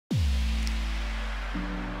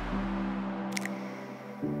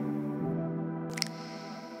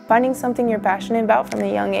finding something you're passionate about from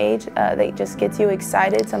a young age that just gets you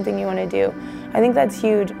excited, something you want to do. I think that's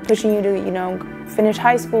huge, pushing you to, you know, finish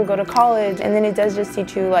high school, go to college, and then it does just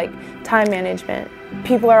teach you like time management.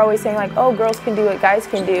 People are always saying like, oh, girls can do what guys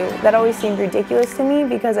can do. That always seemed ridiculous to me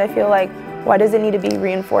because I feel like, why does it need to be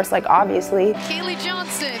reinforced? Like, obviously. Kaylee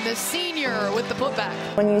Johnson, the senior, with the putback.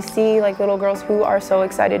 When you see like little girls who are so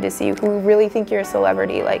excited to see you, who really think you're a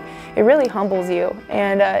celebrity, like it really humbles you,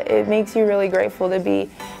 and it makes you really grateful to be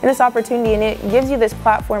in this opportunity, and it gives you this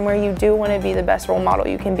platform where you do want to be the best role model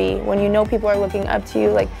you can be. When you know people are looking up to you,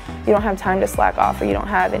 like you don't have time to slack off or you don't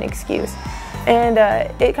have an excuse. And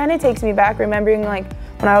it kind of takes me back, remembering like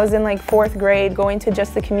when I was in like 4th grade, going to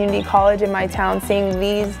just the community college in my town, seeing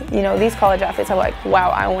these, you know, these college athletes. I'm like,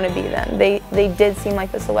 wow, I want to be them. They did seem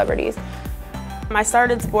like the celebrities. I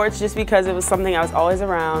started sports just because it was something I was always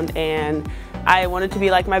around, and I wanted to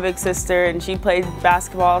be like my big sister, and she played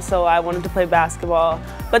basketball, so I wanted to play basketball.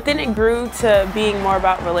 But then it grew to being more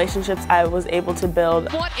about relationships I was able to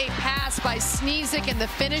build. What a pass by Sneezik and the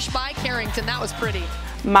finish by Carrington. That was pretty.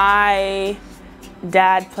 My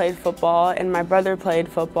dad played football and my brother played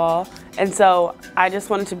football, and so I just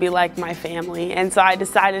wanted to be like my family, and so I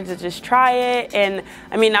decided to just try it. And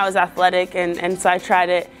I mean, I was athletic, and so I tried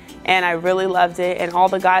it, and I really loved it. And all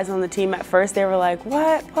the guys on the team at first, they were like,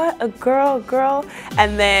 what, a girl?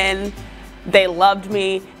 And then they loved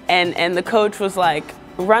me, and the coach was like,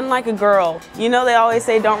 run like a girl. You know, they always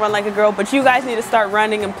say don't run like a girl, but you guys need to start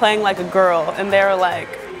running and playing like a girl. And they were like,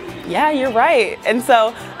 yeah, you're right. And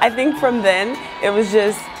so I think from then, it was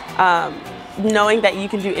just knowing that you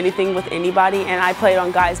can do anything with anybody. And I played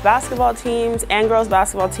on guys basketball teams and girls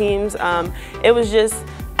basketball teams. It was just,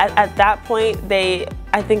 at that point,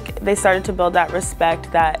 I think they started to build that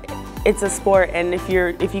respect that it's a sport, and if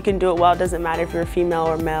you can do it well, it doesn't matter if you're female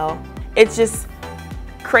or male. It's just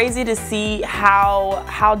crazy to see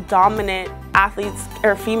how dominant athletes,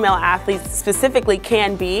 or female athletes specifically,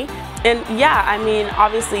 can be. And yeah, I mean,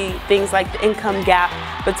 obviously things like the income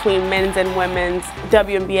gap between men's and women's,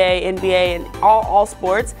 WNBA, NBA, and all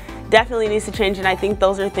sports definitely needs to change, and I think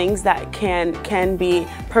those are things that can be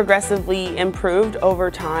progressively improved over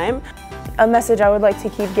time. A message I would like to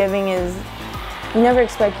keep giving is, you never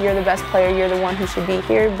expect you're the best player, you're the one who should be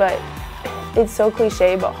here, but it's so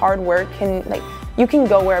cliche, but hard work you can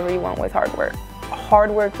go wherever you want with hard work. Hard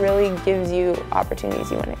work really gives you opportunities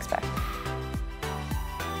you wouldn't expect.